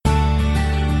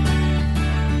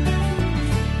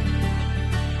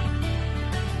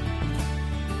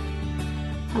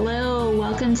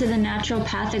welcome to the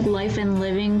Naturopathic Life and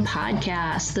Living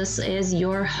podcast. This is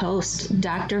your host,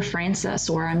 Dr.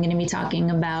 Francis, where I'm going to be talking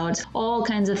about all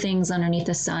kinds of things underneath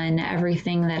the sun,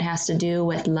 everything that has to do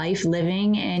with life,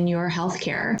 living, and your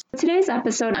healthcare. Today's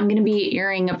episode, I'm going to be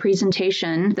airing a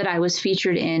presentation that I was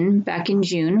featured in back in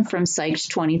June from Psyched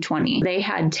 2020. They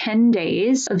had 10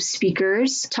 days of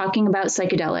speakers talking about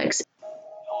psychedelics.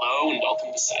 Hello and welcome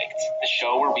to Psyched, the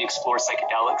show where we explore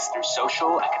psychedelics through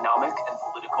social, economic, and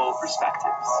political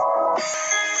perspectives.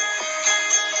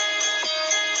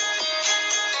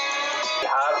 We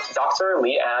have Dr.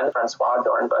 Leanne Francois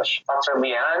Dornbush. Dr.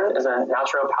 Leanne is a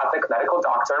naturopathic medical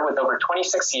doctor with over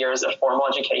 26 years of formal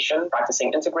education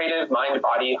practicing integrative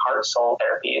mind-body, heart-soul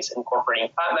therapies, incorporating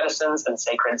plant medicines and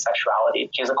sacred sexuality.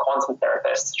 She is a quantum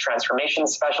therapist, transformation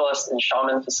specialist, and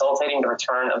shaman facilitating the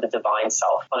return of the divine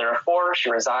self. Mother of four,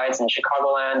 she resides in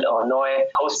Chicagoland, Illinois,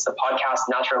 hosts the podcast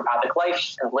Naturopathic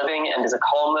Life and Living, and is a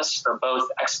columnist for both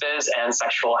XBiz and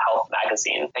Sexual Health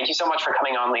magazine. Thank you so much for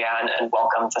coming on, Leanne, and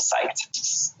welcome to Psyched.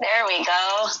 There we go.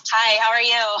 Hi, how are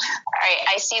you? All right,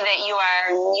 I see that you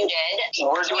are muted.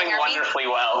 We're doing wonderfully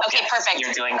well. Okay, yes, perfect.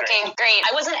 You're doing great. Okay, great.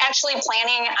 I wasn't actually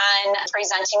planning on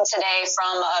presenting today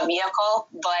from a vehicle,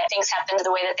 but things happened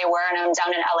the way that they were, and I'm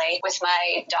down in LA with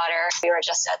my daughter. We were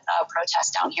just at the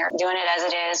protest down here, doing it as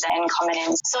it is and coming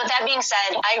in. So with that being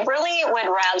said, I really would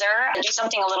rather do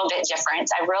something a little bit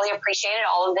different. I really appreciated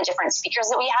all of the different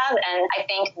speakers that we have, and I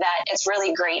think that it's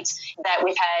really great that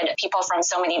we've had people from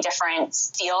so many different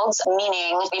fields,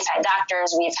 meaning we've had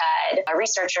doctors, we've had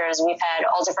researchers, we've had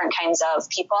all different kinds of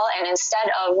people. And instead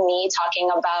of me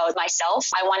talking about myself,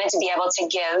 I wanted to be able to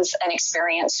give an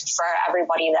experience for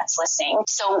everybody that's listening.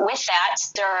 So with that,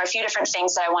 there are a few different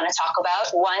things that I want to talk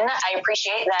about. One, I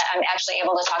appreciate that I'm actually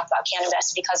able to talk about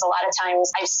cannabis because a lot of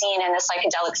times I've seen in the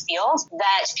psychedelic field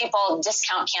that people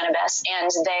discount cannabis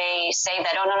and they say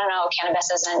that, oh, no,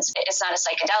 cannabis it's not a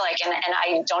psychedelic. And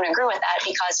I don't agree with that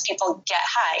because people get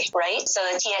high, right? So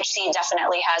the THC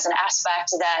definitely has an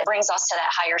aspect that brings us to that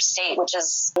higher state, which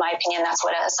is, in my opinion, that's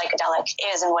what a psychedelic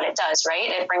is and what it does, right?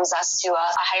 It brings us to a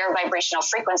higher vibrational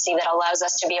frequency that allows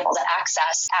us to be able to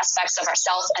access aspects of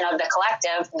ourselves and of the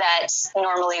collective that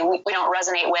normally we don't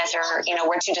resonate with or,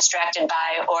 we're too distracted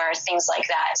by or things like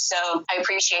that. So I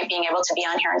appreciate being able to be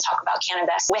on here and talk about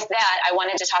cannabis. With that, I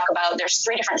wanted to talk about, there's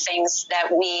three different things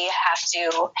that we have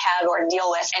to have or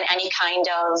deal with in any kind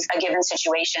of a given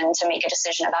situation to make a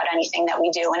decision about anything that we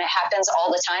do. And it happens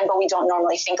all the time, but we don't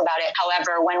normally think about it.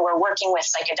 However, when we're working with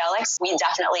psychedelics, we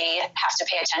definitely have to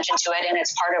pay attention to it, and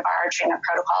it's part of our treatment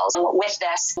protocols. With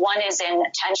this, one is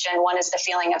intention, one is the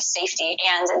feeling of safety,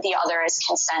 and the other is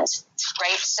consent,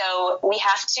 right? So we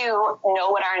have to know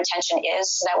what our intention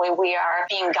is so that way we are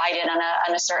being guided on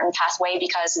a certain pathway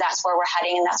because that's where we're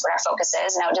heading and that's what our focus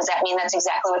is. Now, does that mean that's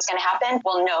exactly what's going to happen?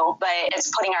 Well, no, but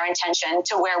it's putting our intention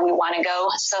to where we want to go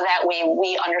so that way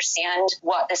we understand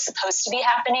what is supposed to be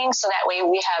happening, so that way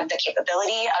we have the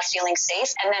capability of feeling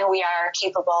safe, and then we are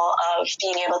capable of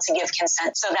being able to give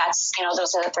consent. So that's,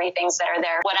 those are the three things that are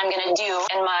there. What I'm going to do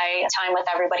in my time with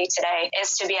everybody today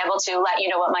is to be able to let you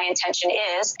know what my intention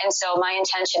is. And so my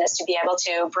intention is to be able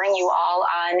to bring you all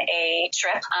on a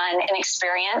trip, on an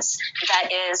experience that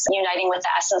is uniting with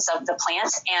the essence of the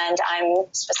plant. And I'm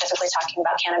specifically talking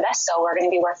about cannabis. So we're going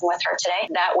to be working with her today.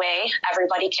 That way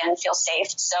everybody can feel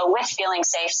safe. So with feeling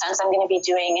safe, since I'm going to be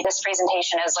doing this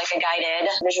presentation as like a guided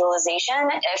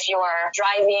visualization, if you're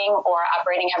driving or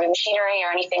operating heavy machinery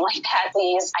or anything like that,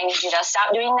 please, I need you to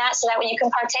stop doing that so that way you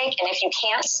can partake. And if you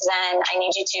can't, then I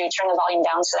need you to turn the volume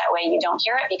down so that way you don't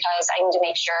hear it, because I need to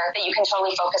make sure that you can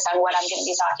totally focus on what I'm going to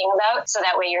be talking about so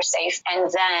that way you're safe. And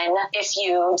then if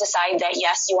you decide that,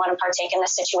 yes, you want to partake in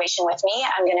this situation with me,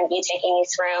 I'm going to be taking you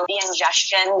through the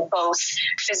ingestion, both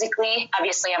physically.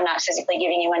 Obviously, I'm not physically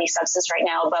giving you any substance right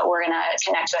now, but we're going to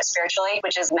connect to it spiritually,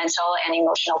 which is mental and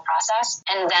emotional process,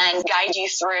 and then guide you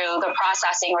through the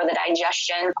processing or the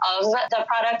digestion of the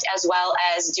product, as well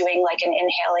as doing like an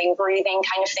inhaling, breathing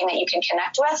kind of thing that you can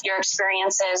connect with your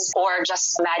experiences or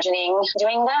just imagining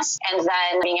doing this, and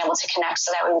then being able to connect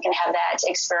so that way we can have that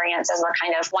experience as we're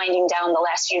kind of winding down the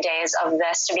last few days of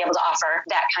this to be able to offer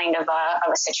that kind of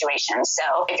a situation.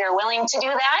 So if you're willing to do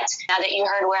that, now that you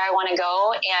heard where I want to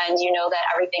go and you know that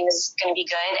everything is going to be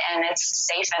good and it's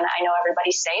safe and I know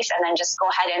everybody's safe, and then just go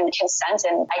ahead and consent.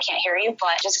 And I can't hear you,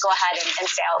 but just go ahead and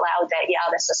say out loud that, yeah,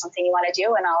 this is something you want to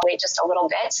do, and I'll wait just a little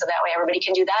bit so that way everybody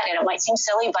can do that. And it might seem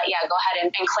silly, but yeah, go ahead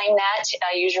and claim that.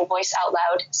 Use your voice out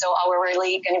loud. So all we're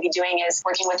really going to be doing is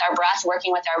working with our breath,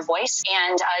 working with our voice,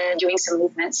 and doing some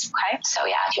movements. Okay. So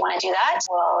yeah, if you want to do that,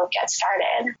 we'll get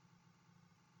started.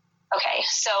 Okay,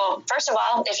 so first of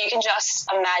all, if you can just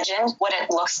imagine what it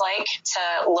looks like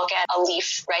to look at a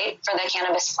leaf, right, for the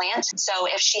cannabis plant. So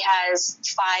if she has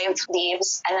 5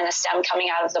 leaves and then a stem coming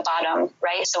out of the bottom,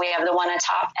 right? So we have the one on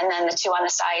top and then the 2 on the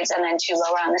sides and then 2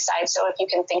 lower on the side. So if you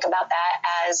can think about that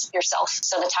as yourself.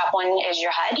 So the top one is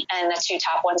your head and the 2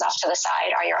 top ones off to the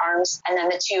side are your arms. And then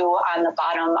the 2 on the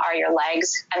bottom are your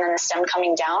legs. And then the stem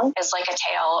coming down is like a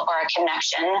tail or a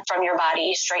connection from your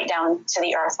body straight down to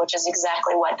the earth, which is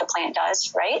exactly what the plant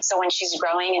does, right? So when she's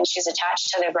growing and she's attached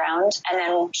to the ground and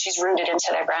then she's rooted into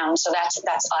the ground. So that's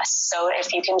us. So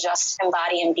if you can just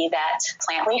embody and be that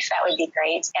plant leaf, that would be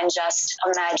great. And just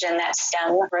imagine that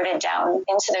stem rooted down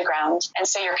into the ground. And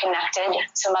so you're connected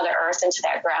to Mother Earth, into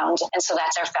that ground. And so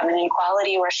that's our feminine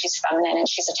quality, where she's feminine and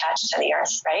she's attached to the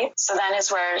earth, right? So then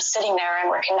as we're sitting there and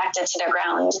we're connected to the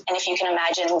ground, and if you can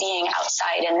imagine being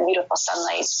outside in the beautiful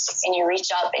sunlight, and you reach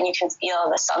up and you can feel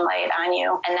the sunlight on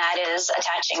you, and that is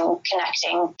attaching,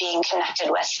 connecting, being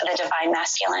connected with the divine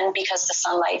masculine, because the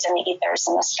sunlight and the ethers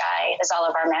in the sky is all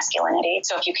of our masculinity.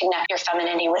 So if you connect your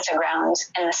femininity with the ground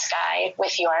and the sky,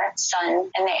 with your sun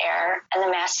and the air and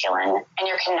the masculine, and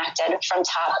you're connected from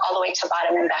top all the way to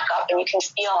bottom and back up, and you can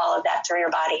feel all of that through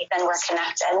your body, then we're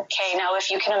connected. Okay, now if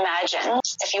you can imagine,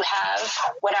 if you have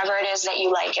whatever it is that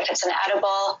you like, if it's an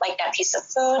edible, like that piece of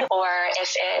food, or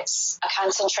if it's a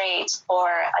concentrate or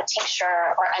a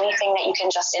tincture or anything that you can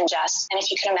just ingest, and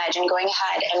if you can imagine going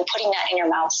ahead and putting that in your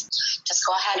mouth, just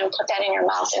go ahead and put that in your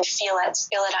mouth and feel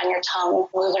it on your tongue,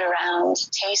 move it around,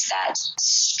 taste that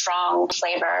strong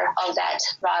flavor of that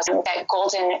rosin, that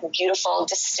golden, beautiful,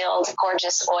 distilled,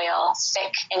 gorgeous oil,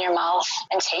 thick in your mouth,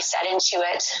 and taste that into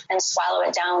it and swallow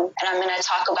it down. And I'm going to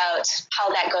talk about how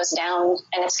that goes down,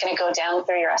 and it's going to go down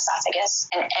through your esophagus,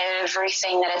 and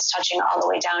everything that it's touching all the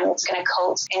way down, it's going to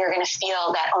coat, and you're going to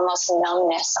feel that almost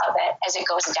numbness of it as it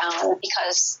goes down,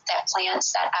 because that plant,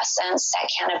 that essence, that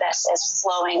cannabis is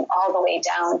flowing all the way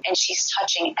down, and she's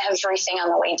touching everything on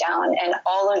the way down, and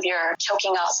all of your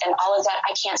choking up and all of that,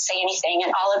 I can't say anything,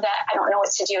 and all of that, I don't know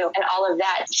what to do, and all of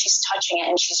that, she's touching it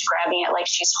and she's grabbing it like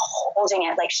she's holding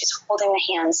it, like she's holding the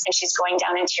hands, and she's going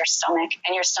down into your stomach,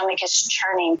 and your stomach is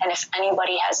churning. And if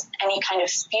anybody has any kind of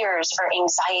fears or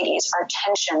anxieties or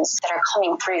tensions that are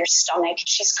coming through your stomach,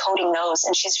 she's coating those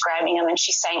and she's grabbing them and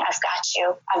she's saying, I've got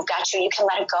you, you can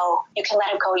let it go,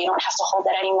 you don't have to hold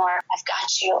that anymore, I've got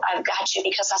you,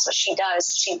 because that's what she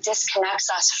does. She disconnects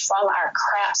us from our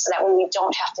crap so that way we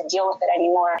don't have to deal with it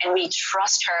anymore, and we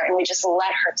trust her and we just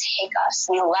let her take us.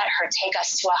 We let her take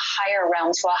us to a higher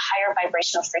realm, to a higher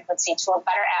vibrational frequency, to a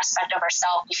better aspect of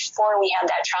ourselves before we had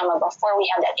that trauma, before we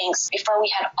had that angst, before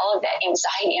we had all of that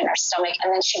anxiety in our stomach.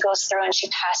 And then she goes through and she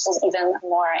passes even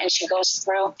more, and she goes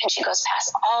through and she goes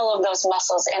past all of those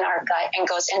muscles in our gut and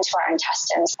goes into our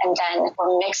intestines. And then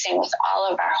we're mixing with all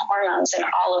of our hormones and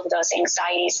all of those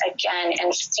anxieties again,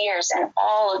 and fears and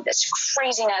all of this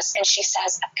craziness. And she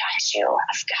says, I've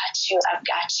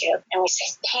got you. And we say,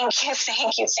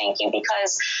 thank you,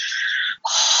 because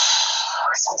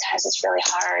sometimes it's really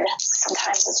hard.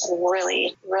 Sometimes it's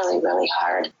really, really, really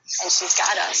hard. And she's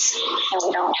got us, and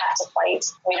we don't have to fight.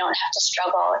 We don't have to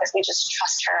struggle if we just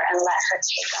trust her and let her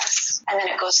take us. And then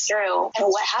it goes through. And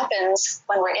what happens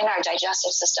when we're in our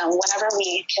digestive system, whenever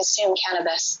we consume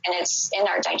cannabis and it's in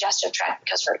our digestive tract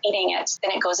because we're eating it,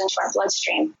 then it goes into our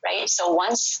bloodstream, right? So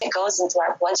once it goes into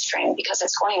our bloodstream, because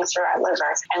it's going through our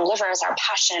liver, and liver is our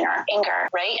passion, our anger,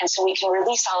 right? And so we can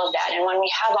release all of that. And when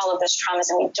we have all of those traumas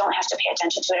and we don't have to pay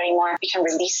attention to it anymore, we can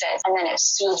release it, and then it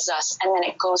soothes us, and then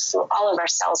it goes through all of our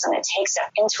cells, and it takes it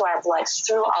into our blood,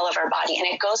 through all of our body, and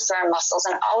it goes through our muscles,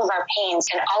 and all of our pains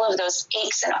and all of those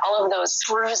aches and all of those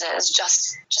bruises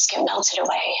just get melted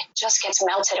away, just gets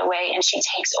melted away. And she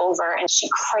takes over and she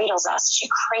cradles us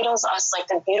like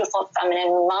the beautiful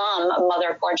feminine mom,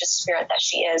 mother, gorgeous spirit that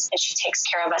she is, and she takes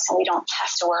care of us, and we don't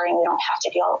have to worry, and we don't have to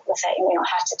deal with it, and we don't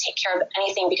have to take care of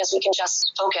anything, because we can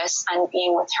just focus on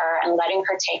being with her and letting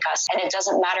her take us. And it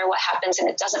doesn't matter what happens, and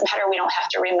it doesn't matter, we don't have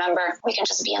to remember, we can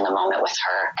just be in the moment with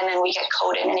her, and then we get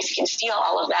coded. And if you can feel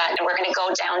all of that, and we're going to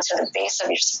go down to the base of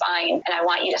your spine, and I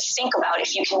want you to think about,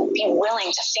 if you can be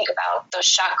willing to think about those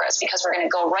chakras, because we're going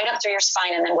to go right up through your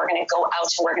spine, and then we're going to go out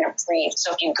and we're going to breathe.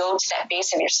 So if you go to that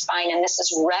base of your spine, and this is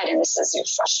red, and this is your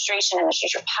frustration, and this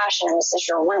is your passion, and this is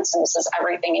your roots, and this is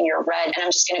everything in your red, and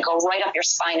I'm just going to go right up your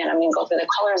spine, and I'm going to go through the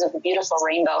colors of the beautiful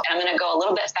rainbow, and I'm going to go a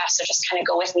little bit faster, just kind of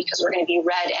go with me, because we're going to be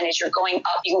red. And as you're going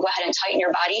up, you can go ahead and tighten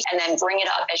your body, and then bring it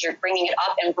up as you're bringing it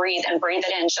up, and breathe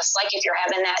it in, just like if you're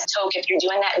having that toke, if you're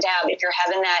doing that dab, if you're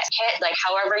having that hit, like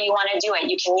however you want to do it.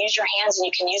 You can use your hands, and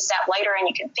you can use that lighter, and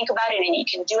you can think about it, and you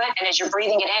can do it. And as you're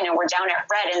breathing it in, and we're down at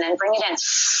red, and then bring it in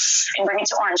and bring it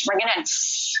to orange, bring it in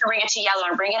bring it to yellow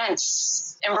and bring it in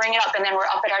and bring it up. And then we're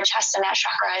up at our chest and that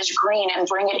chakra is green and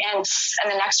bring it in. And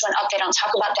the next one up, they don't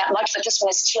talk about that much, but this one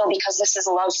is teal because this is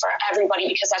love for everybody,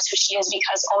 because that's who she is,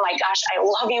 because, oh my gosh, I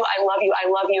love you. I love you. I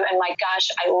love you. And my gosh,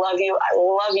 I love you. I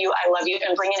love you. I love you.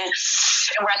 And bring it in.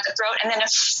 And we're at the throat. And then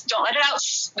don't let it out.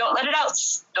 Don't let it out.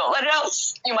 Don't let it out.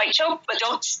 You might choke, but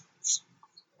don't.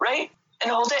 Right? And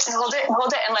hold it and hold it and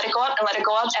hold it and let it go up and let it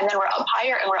go up. And then we're up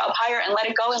higher and we're up higher and let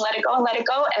it go and let it go and let it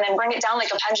go. And then bring it down like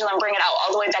a pendulum, bring it out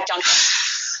all the way back down.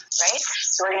 Right?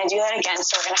 So we're going to do that again.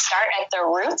 So we're going to start at the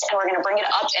root and we're going to bring it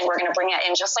up and we're going to bring it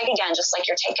in just like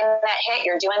you're taking that hit,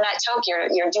 you're doing that toke, you're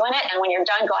doing it. And when you're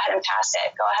done, go ahead and pass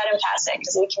it. Go ahead and pass it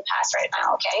because we can pass right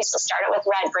now. Okay. So start it with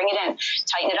red, bring it in,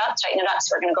 tighten it up. So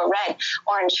we're going to go red,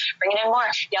 orange, bring it in more,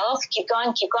 yellow, keep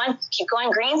going,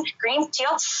 green,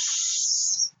 teal.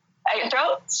 At your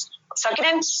throat, suck it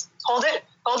in, hold it,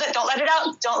 don't let it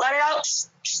out,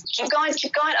 keep going,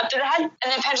 up to the head,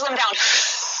 and then pendulum down.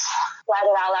 Let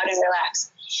it all out and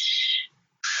relax.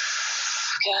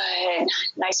 Good,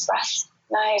 nice breath.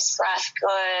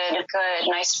 Good,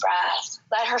 nice breath.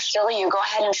 Let her feel you. Go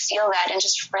ahead and feel that and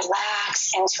just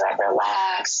relax into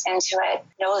it.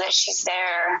 Know that she's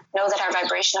there. Know that our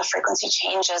vibrational frequency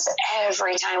changes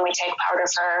every time we take part of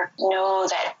her. Know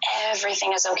that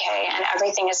everything is okay and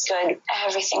everything is good.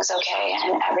 Everything's okay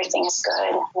and everything is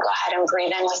good. Go ahead and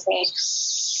breathe in with me.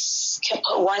 You can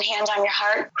put one hand on your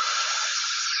heart,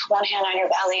 one hand on your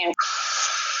belly, and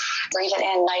breathe it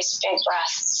in. Nice big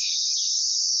breath.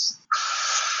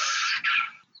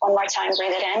 One more time,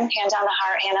 breathe it in. Hand on the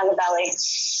heart, hand on the belly.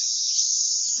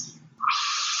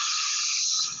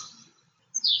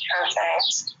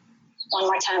 Perfect. One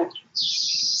more time.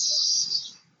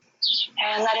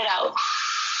 And let it out.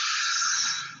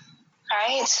 All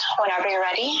right, whenever you're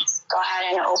ready, go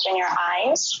ahead and open your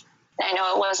eyes. I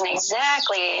know it wasn't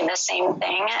exactly the same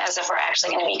thing as if we're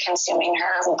actually going to be consuming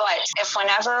her, but if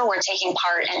whenever we're taking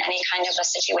part in any kind of a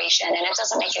situation, and it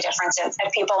doesn't make a difference if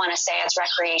people want to say it's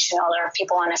recreational or if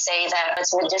people want to say that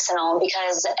it's medicinal,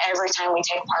 because every time we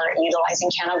take part utilizing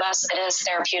cannabis, it is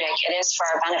therapeutic. It is for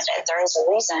our benefit. There is a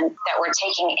reason that we're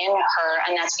taking in her,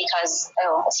 and that's because,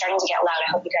 it's starting to get loud.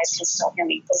 I hope you guys can still hear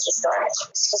me. This is the door.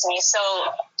 Excuse me. So,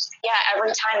 yeah,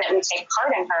 every time that we take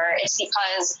part in her, it's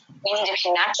because we need to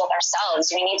connect with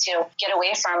ourselves. We need to get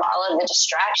away from all of the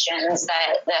distractions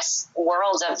that this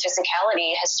world of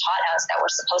physicality has taught us that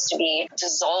we're supposed to be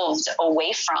dissolved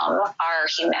away from our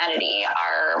humanity,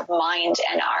 our mind,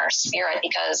 and our spirit,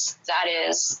 because that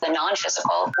is the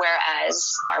non-physical, whereas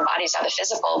our bodies are the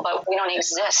physical, but we don't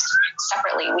exist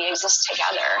separately. We exist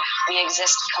together. We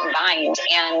exist combined.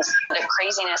 And the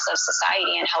craziness of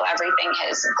society and how everything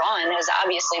has gone is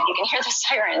obviously, if you can hear the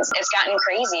sirens, it's gotten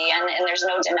crazy and there's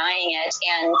no denying it,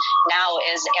 and now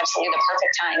is absolutely the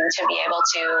perfect time to be able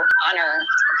to honor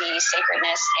the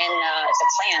sacredness in the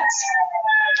plants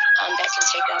that can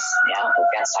take us. Yeah,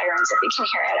 we've got sirens. If you can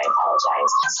hear it, I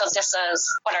apologize. So this is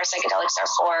what our psychedelics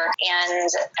are for, and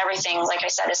everything, like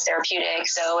I said, is therapeutic.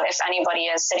 So if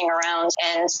anybody is sitting around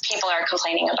and people are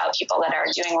complaining about people that are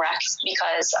doing rec,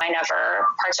 because I never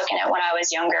partook in it when I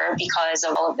was younger because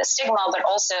of all of the stigma, but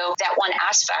also that one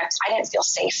aspect, I didn't feel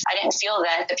safe. I didn't feel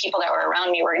that the people that were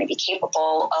around me were going to be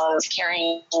capable of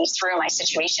carrying me through my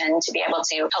situation, to be able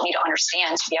to help me to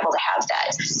understand, to be able to have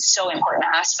that so important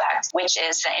aspect, which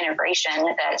is the integration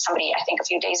that somebody, I think a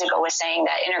few days ago, was saying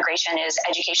that integration is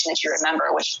education that you remember,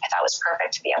 which I thought was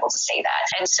perfect to be able to say that.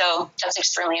 And so that's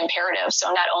extremely imperative. So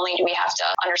not only do we have to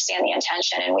understand the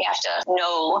intention and we have to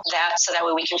know that, so that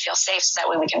way we can feel safe, so that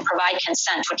way we can provide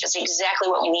consent, which is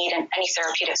exactly what we need in any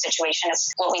therapeutic situation.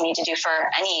 It's what we need to do for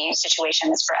any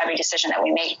situation. It's for every decision that we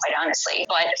make, quite honestly.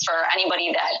 But for anybody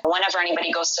that, whenever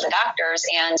anybody goes to the doctors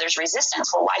and there's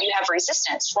resistance, well, why do you have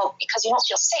resistance? Well, because you don't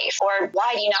feel safe. Or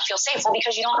why do you not feel safe? Well,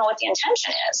 because you don't know what the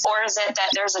intention is. Or is it that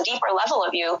there's a deeper level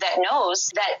of you that knows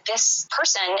that this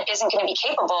person isn't going to be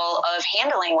capable of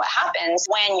handling what happens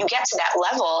when you get to that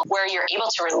level where you're able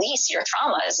to release your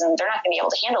traumas, and they're not going to be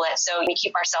able to handle it. So we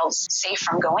keep ourselves safe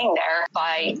from going there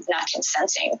by not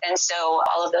consenting. And so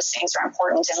all of those things are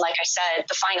important. And like I said,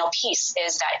 the final piece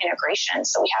is that integration.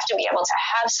 So we have to be able to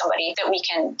have somebody that we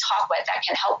can talk with that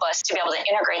can help us to be able to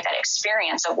integrate that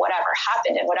experience of whatever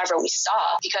happened and whatever we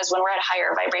saw. Because when we're at a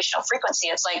higher vibrational frequency,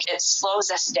 frequency. It's like it slows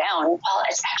us down. Well,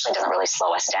 it actually doesn't really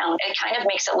slow us down. It kind of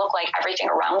makes it look like everything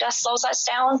around us slows us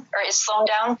down or is slowed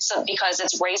down. So because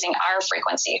it's raising our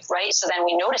frequency, right? So then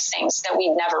we notice things that we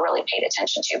never really paid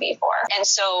attention to before. And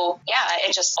so, yeah,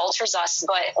 it just alters us.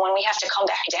 But when we have to come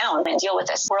back down and deal with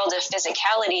this world of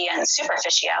physicality and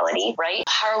superficiality, right?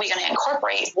 How are we going to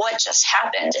incorporate what just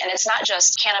happened? And it's not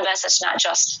just cannabis. It's not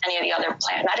just any of the other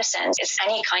plant medicines. It's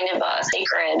any kind of a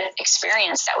sacred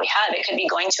experience that we have. It could be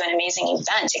going to an amazing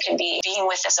event. It could be being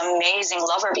with this amazing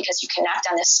lover because you connect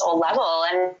on this soul level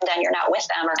and then you're not with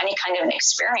them, or any kind of an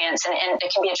experience. And it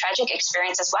can be a tragic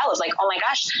experience as well, of like, oh my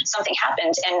gosh, something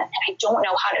happened and I don't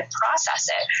know how to process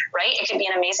it, right? It could be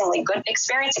an amazingly good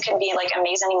experience. It could be like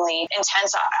amazingly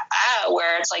intense,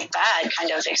 where it's like bad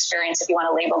kind of experience if you want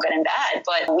to label good and bad.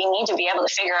 But we need to be able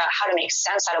to figure out how to make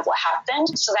sense out of what happened,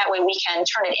 so that way we can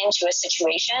turn it into a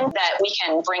situation that we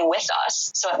can bring with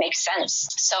us so it makes sense.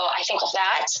 So I think with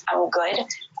that, I'm good.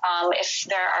 If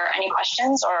there are any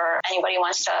questions or anybody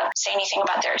wants to say anything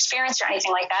about their experience or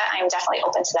anything like that, I'm definitely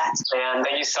open to that. Man,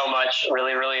 thank you so much.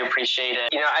 Really, really appreciate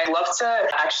it. I'd love to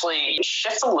actually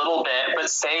shift a little bit, but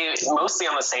stay mostly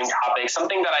on the same topic.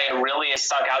 Something that I really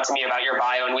stuck out to me about your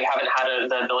bio, and we haven't had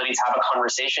the ability to have a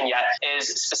conversation yet,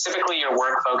 is specifically your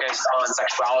work focused on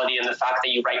sexuality and the fact that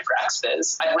you write for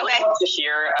XBiz. I'd really love to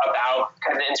hear about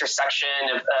kind of the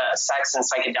intersection of sex and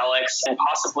psychedelics, and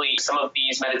possibly some of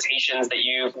these meditations that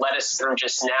you've led us through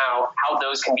just now, how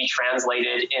those can be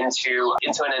translated into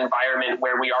an environment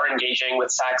where we are engaging with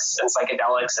sex and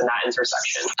psychedelics and that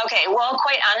intersection. Okay, well,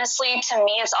 quite honestly, to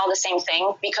me, it's all the same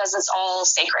thing, because it's all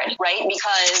sacred, right?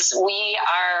 Because we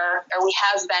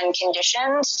have been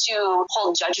conditioned to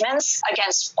hold judgments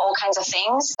against all kinds of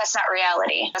things. That's not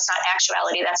reality. That's not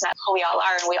actuality. That's not who we all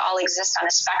are. And we all exist on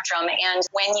a spectrum. And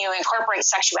when you incorporate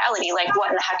sexuality, like, what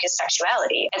in the heck is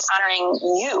sexuality? It's honoring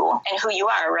you and who you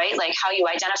are, right? Like how you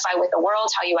identify with the world,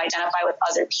 how you identify with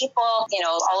other people,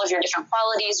 all of your different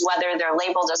qualities, whether they're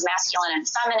labeled as masculine and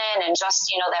feminine, and just,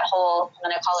 that whole,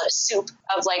 I'm going to call it a soup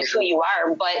of like who you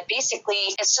are. But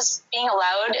basically, it's just being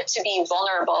allowed to be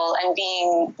vulnerable and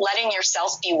letting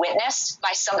yourself be witnessed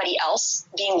by somebody else,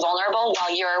 being vulnerable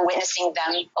while you're witnessing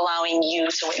them, allowing you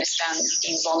to witness them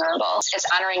being vulnerable. It's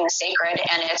honoring the sacred,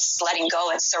 and it's letting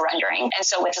go, it's surrendering. And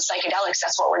so with the psychedelics,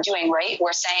 that's what we're doing, right?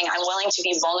 We're saying, I'm willing to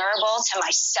be vulnerable to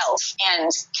myself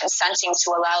and consenting to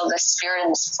allow the spirit in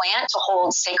this plant to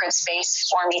hold sacred space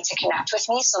for me to connect with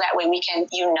me, so that way we can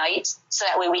unite, so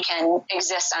that way we can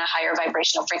exist on a higher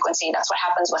vibrational frequency. That's what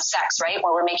happens with sex, right?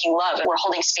 Where we're making love and we're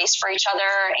holding space for each other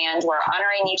and we're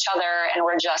honoring each other and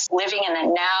we're just living in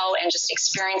the now and just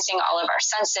experiencing all of our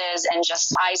senses and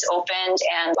just eyes opened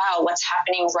and wow, what's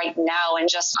happening right now, and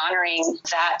just honoring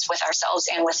that with ourselves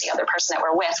and with the other person that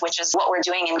we're with, which is what we're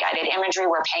doing in guided imagery.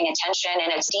 We're paying attention,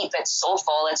 and it's deep, it's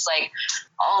soulful. It's like,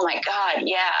 oh my God,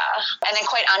 yeah. And then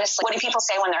quite honestly, what do people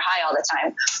say when they're high all the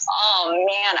time? Oh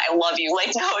man, I love you.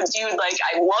 Like, no, dude, like,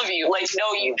 I love you. Like,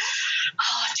 no, you,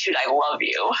 oh, dude, I love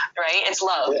you. Right? It's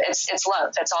love. It's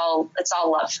love. It's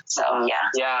all love. So yeah.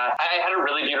 Yeah. I had a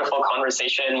really beautiful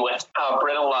conversation with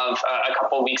Britta Love a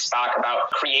couple of weeks back about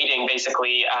creating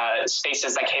basically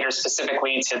spaces that cater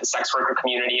specifically to the sex worker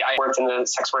community. I worked in the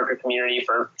sex worker community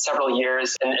for several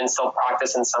years and still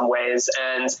practice in some ways.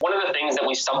 And one of the things that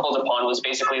we stumbled upon was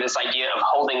basically this idea of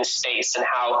holding space, and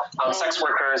how sex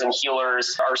workers and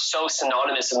healers are so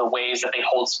synonymous in the ways that they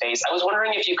hold space. I was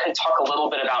wondering if you could talk a little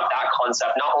bit about that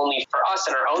concept, not only for us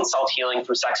in our own self-healing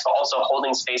through sex, but also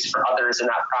holding space for others in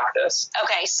that practice.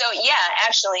 Okay, so yeah,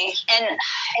 actually, and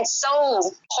it's so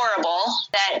horrible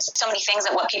that so many things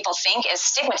that what people think is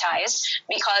stigmatized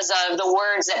because of the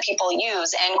words that people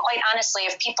use. And quite honestly,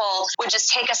 if people would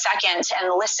just take a second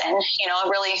and listen,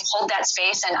 really hold that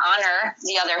space and honor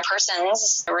the other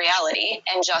person's reality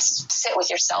and just sit with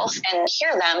yourself and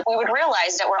hear them, we would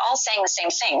realize that we're all saying the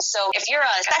same thing. So if you're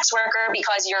a sex worker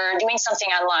because you're doing something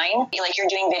online, like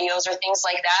you're doing videos or things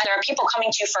like that, there are people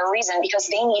coming to you for a reason, because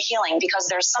they need healing,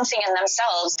 because there's something in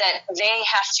themselves that they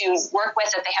have to work with,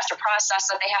 that they have to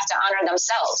process, that they have to honor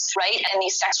themselves, right? And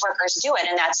these sex workers do it,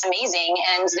 and that's amazing.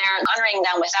 And they're honoring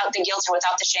them without the guilt and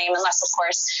without the shame, unless, of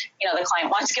course, the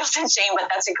client wants guilt and shame, but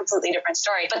that's a completely different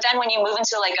story. But then when you move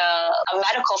into like a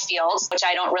medical field, which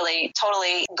I don't really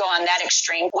totally go on that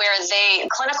extreme, where they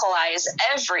clinicalize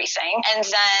everything, and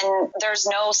then there's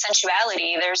no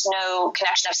sensuality, there's no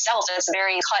connection of self. It's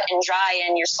very cut and dry,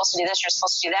 and you're supposed to do this, you're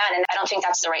supposed to do that. And I don't think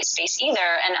that's the right space either.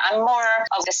 And I'm more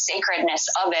of the sacredness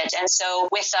of it. And so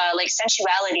with like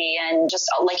sensuality and just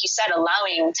like you said,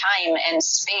 allowing time and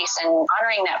space and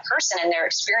honoring that person and their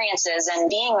experiences and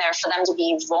being there for them to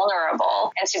be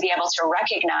vulnerable and to be able to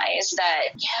recognize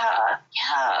that,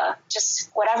 just voice,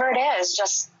 whatever it is,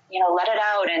 just let it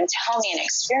out and tell me and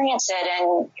experience it,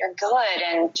 and you're good,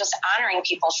 and just honoring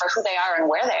people for who they are and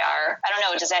where they are. I don't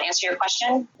know. Does that answer your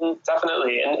question?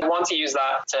 Definitely. And I want to use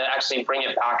that to actually bring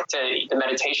it back to the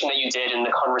meditation that you did and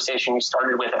the conversation you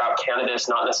started with about cannabis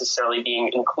not necessarily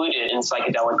being included in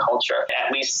psychedelic culture,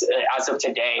 at least as of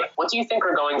today. What do you think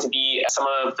are going to be some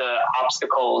of the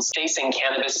obstacles facing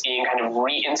cannabis being kind of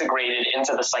reintegrated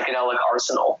into the psychedelic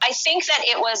arsenal? I think that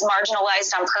it was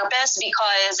marginalized on purpose,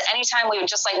 because anytime we would,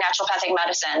 just like naturopathic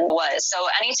medicine was. So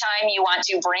anytime you want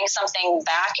to bring something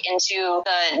back into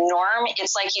the norm,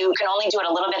 it's like you can only do it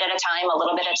a little bit at a time, a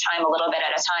little bit at a time, a little bit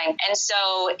at a time. And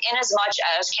so in as much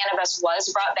as cannabis was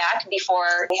brought back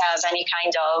before we have any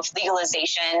kind of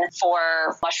legalization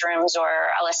for mushrooms or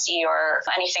LSD or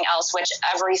anything else, which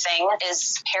everything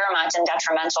is paramount and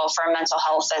detrimental for mental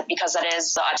health, because that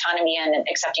is the autonomy and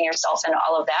accepting yourself and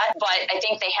all of that. But I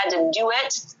think they had to do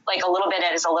it like a little bit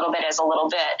as a little bit as a little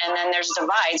bit. And then there's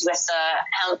divides with the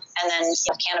hemp and then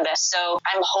with cannabis. So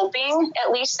I'm hoping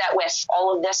at least that with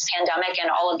all of this pandemic and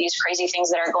all of these crazy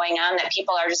things that are going on, that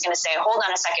people are just going to say, hold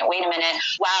on a second, wait a minute.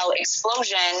 Wow,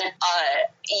 explosion.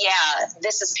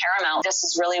 This is paramount. This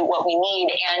is really what we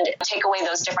need, and take away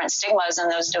those different stigmas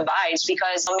and those divides,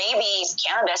 because maybe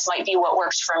cannabis might be what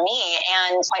works for me.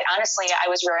 And quite honestly, I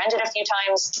was rear-ended a few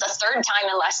times. The third time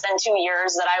in less than 2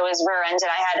 years that I was rear-ended,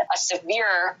 I had a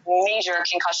severe, major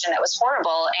concussion that was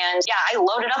horrible. And I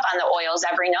loaded up on the oils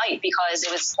every night because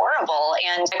it was horrible.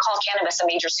 And I call cannabis a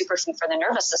major superfood for the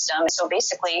nervous system. So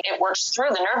basically it works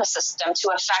through the nervous system to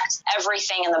affect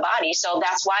everything in the body. So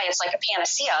that's why it's like a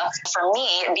panacea for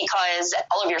me, because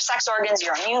all of your sex organs,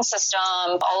 your immune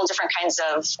system, all different kinds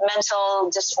of mental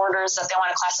disorders that they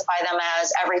want to classify them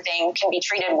as, everything can be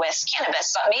treated with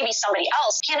cannabis. But maybe somebody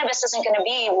else, cannabis isn't going to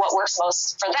be what works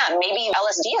most for them. Maybe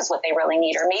LSD is what they really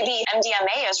need, or maybe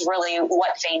MDMA is really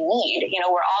what they need.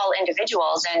 We're all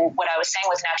individuals. And what I was saying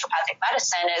with naturopathic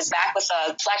medicine is, back with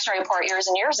the Flaxman report years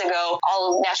and years ago,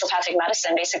 all naturopathic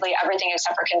medicine, basically everything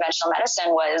except for conventional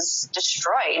medicine, was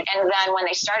destroyed. And then when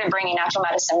they started bringing natural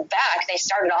medicine back, they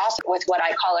started off with what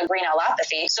I call a green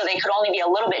allopathy. So they could only be a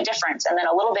little bit different, and then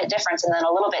a little bit different, and then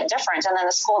a little bit different. And then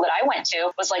the school that I went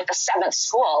to was like the 7th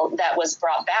school that was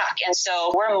brought back. And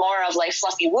so we're more of like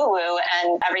fluffy woo-woo,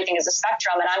 and everything is a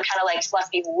spectrum. And I'm kind of like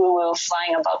fluffy woo-woo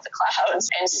flying above the clouds.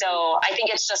 And so I think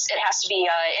it has to be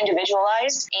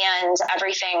individualized and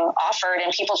everything offered,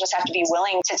 and people just have to be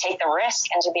willing to take the risk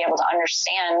and to be able to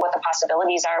understand what the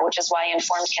possibilities are, which is why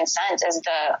informed consent is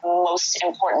the most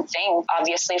important thing,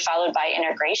 obviously followed by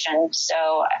integration.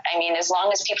 So, as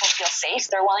long as people feel safe,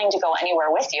 they're willing to go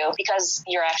anywhere with you because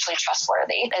you're actually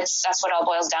trustworthy. That's what it all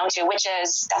boils down to,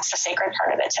 that's the sacred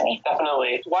part of it to me.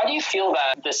 Definitely. Why do you feel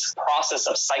that this process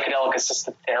of psychedelic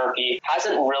assisted therapy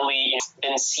hasn't really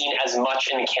been seen as much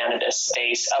in the cannabis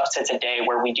space up to today,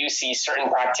 where we do see certain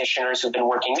practitioners who've been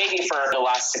working maybe for the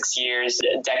last 6 years,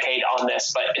 a decade on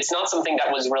this, but it's not something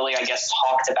that was really,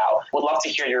 talked about? Would love to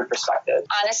hear your perspective.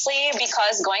 Honestly,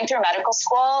 because going through medical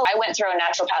school, I went through a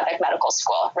naturopathic medical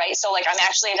school, right? So I'm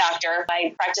actually a doctor.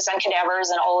 I practice on cadavers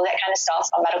and all of that kind of stuff.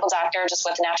 I'm a medical doctor just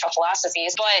with natural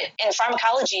philosophies. But in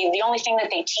pharmacology, the only thing that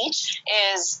they teach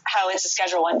is how it's a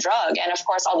Schedule I drug. And of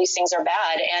course, all these things are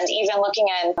bad. And even looking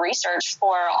at research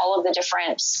for all of the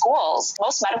different schools,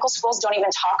 most medical schools don't even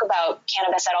talk about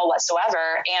cannabis at all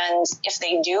whatsoever. And if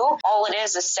they do, all it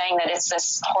is saying that it's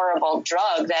this horrible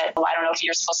drug that I don't know if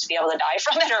you're supposed to be able to die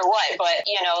from it or what, but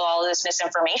all this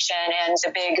misinformation and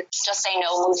the big just say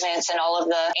no movements and all of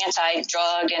the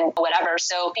anti-drug and whatever.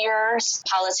 So fears,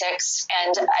 politics,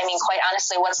 and quite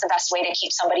honestly, what's the best way to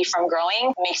keep somebody from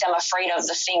growing? Make them afraid of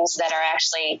the things that are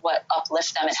actually what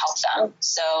uplift them and help them.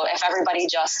 So if everybody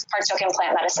just partook in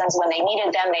plant medicines when they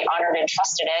needed them, they honored and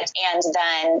trusted it, and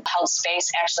then held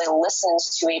space, actually listened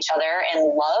to each other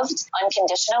and loved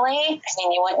unconditionally,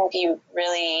 you wouldn't be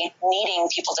really needing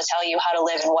people to tell you how to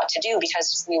live and what to do,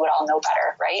 because we would all know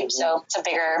better, right? Mm-hmm. So it's a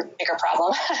bigger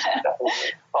problem.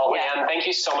 Well, Leanne, thank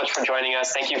you so much for joining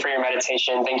us. Thank you for your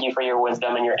meditation. Thank you for your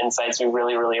wisdom and your insights. We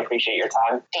really, really appreciate your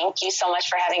time. Thank you so much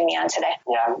for having me on today.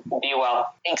 Yeah, be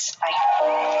well. Thanks. Bye.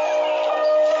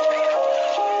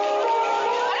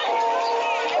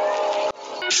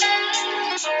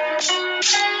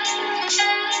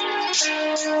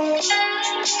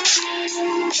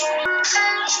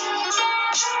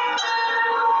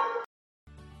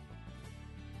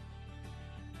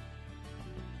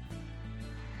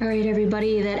 All right,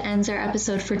 everybody, that ends our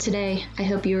episode for today. I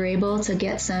hope you were able to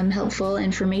get some helpful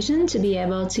information to be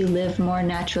able to live more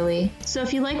naturally. So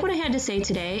if you like what I had to say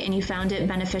today and you found it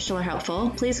beneficial or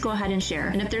helpful, please go ahead and share.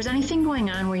 And if there's anything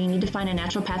going on where you need to find a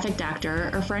naturopathic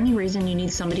doctor or for any reason you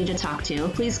need somebody to talk to,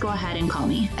 please go ahead and call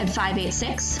me at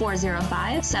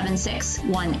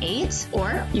 586-405-7618,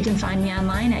 or you can find me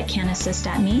online at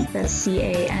canassist.me. That's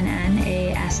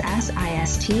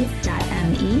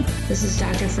CANNASSIST.me. This is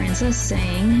Dr. Francis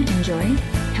saying enjoy,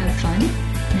 have fun,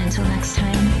 and until next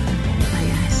time,